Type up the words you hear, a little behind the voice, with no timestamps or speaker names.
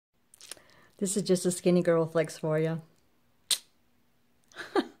This is just a skinny girl flex for you.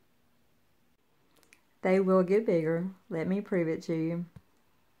 They will get bigger. Let me prove it to you.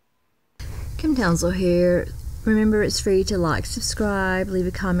 Kim Townsel here. Remember, it's free to like, subscribe, leave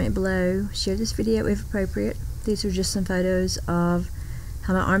a comment below, share this video if appropriate. These are just some photos of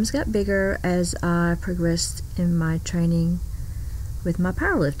how my arms got bigger as I progressed in my training with my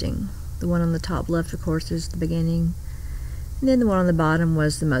powerlifting. The one on the top left, of course, is the beginning, and then the one on the bottom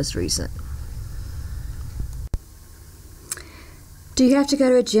was the most recent. Do you have to go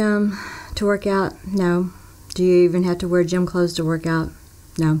to a gym to work out? No. Do you even have to wear gym clothes to work out?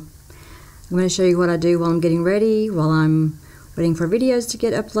 No. I'm going to show you what I do while I'm getting ready, while I'm waiting for videos to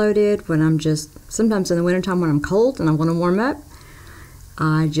get uploaded, when I'm just, sometimes in the wintertime when I'm cold and I want to warm up,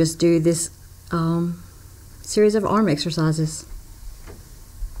 I just do this series of arm exercises.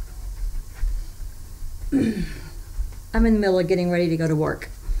 I'm in the middle of getting ready to go to work.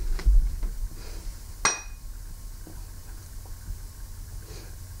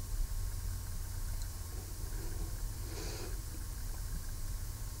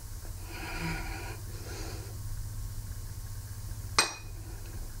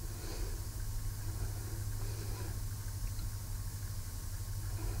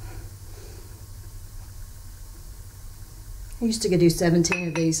 I used to go do 17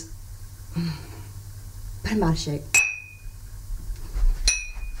 of these, but I'm out of shape.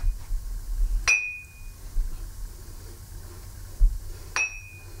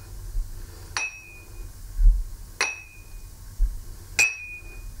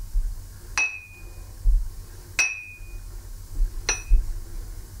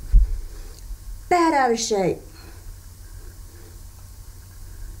 Bad out of shape.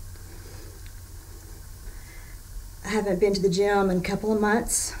 I haven't been to the gym in a couple of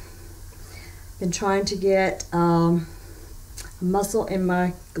months. Been trying to get a muscle in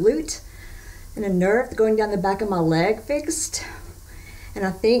my glute and a nerve going down the back of my leg fixed. And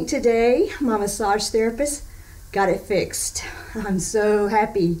I think today my massage therapist got it fixed. I'm so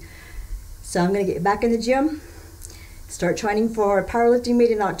happy. So I'm going to get back in the gym, start training for a powerlifting meet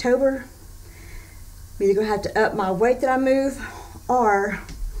in October. I'm either going to have to up my weight that I move, or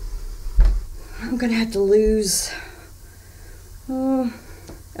I'm going to have to lose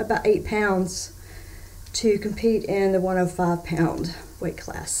about 8 pounds to compete in the 105-pound weight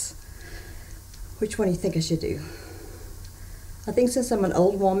class. Which one do you think I should do? I think since I'm an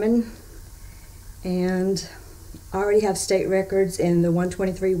old woman and I already have state records in the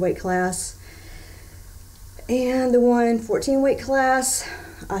 123 weight class and the 114 weight class,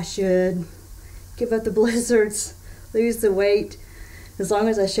 I should give up the blizzards, lose the weight. As long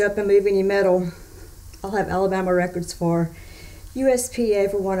as I show up and move any metal, I'll have Alabama records for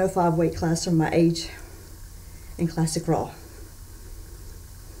USPA for 105 weight class from my age in classic raw.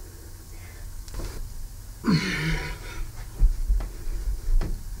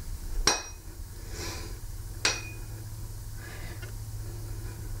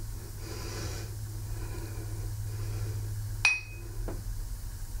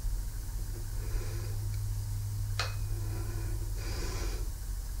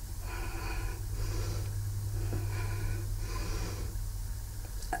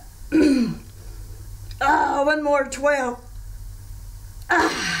 Oh, one more, 12.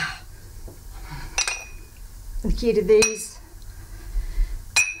 The key to these,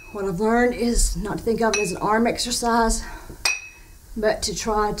 what I've learned is not to think of it as an arm exercise, but to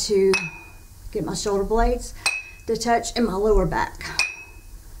try to get my shoulder blades to touch in my lower back.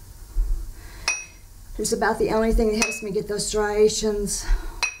 It's about the only thing that helps me get those striations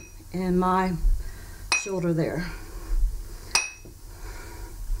in my shoulder there.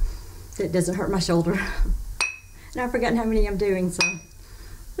 It doesn't hurt my shoulder. And I've forgotten how many I'm doing, so.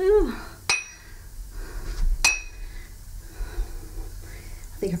 Ooh.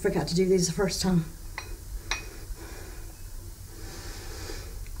 I think I forgot to do these the first time.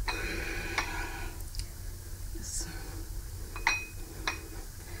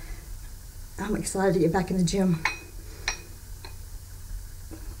 I'm excited to get back in the gym.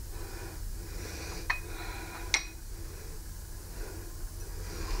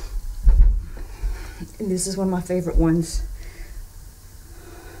 And this is one of my favorite ones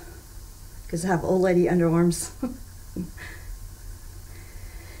because I have old lady underarms.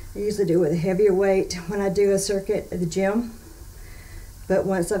 I usually do it with a heavier weight when I do a circuit at the gym, but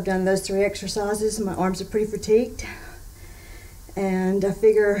once I've done those 3 exercises, my arms are pretty fatigued, and I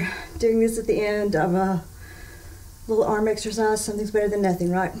figure doing this at the end of a little arm exercise, something's better than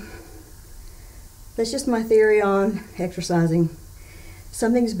nothing, right? That's just my theory on exercising.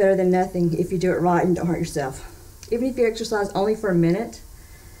 Something's better than nothing if you do it right and don't hurt yourself. Even if you exercise only for a minute,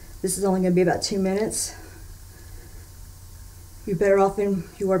 This is only going to be about 2 minutes. You're better off than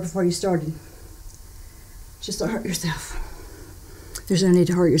you were before you started. Just don't hurt yourself. There's no need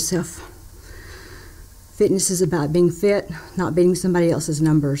to hurt yourself. Fitness is about being fit, not beating somebody else's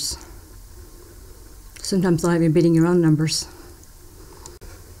numbers. Sometimes not even beating your own numbers.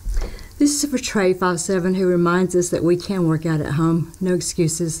 This is for Trey 57, who reminds us that we can work out at home. No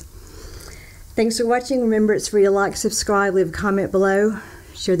excuses. Thanks for watching. Remember, it's free to like, subscribe, leave a comment below,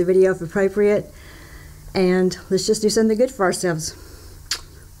 share the video if appropriate, and let's just do something good for ourselves.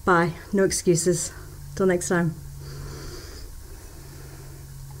 Bye. No excuses. Till next time.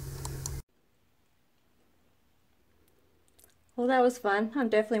 Well, that was fun. I'm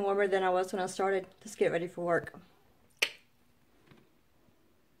definitely warmer than I was when I started. Let's get ready for work.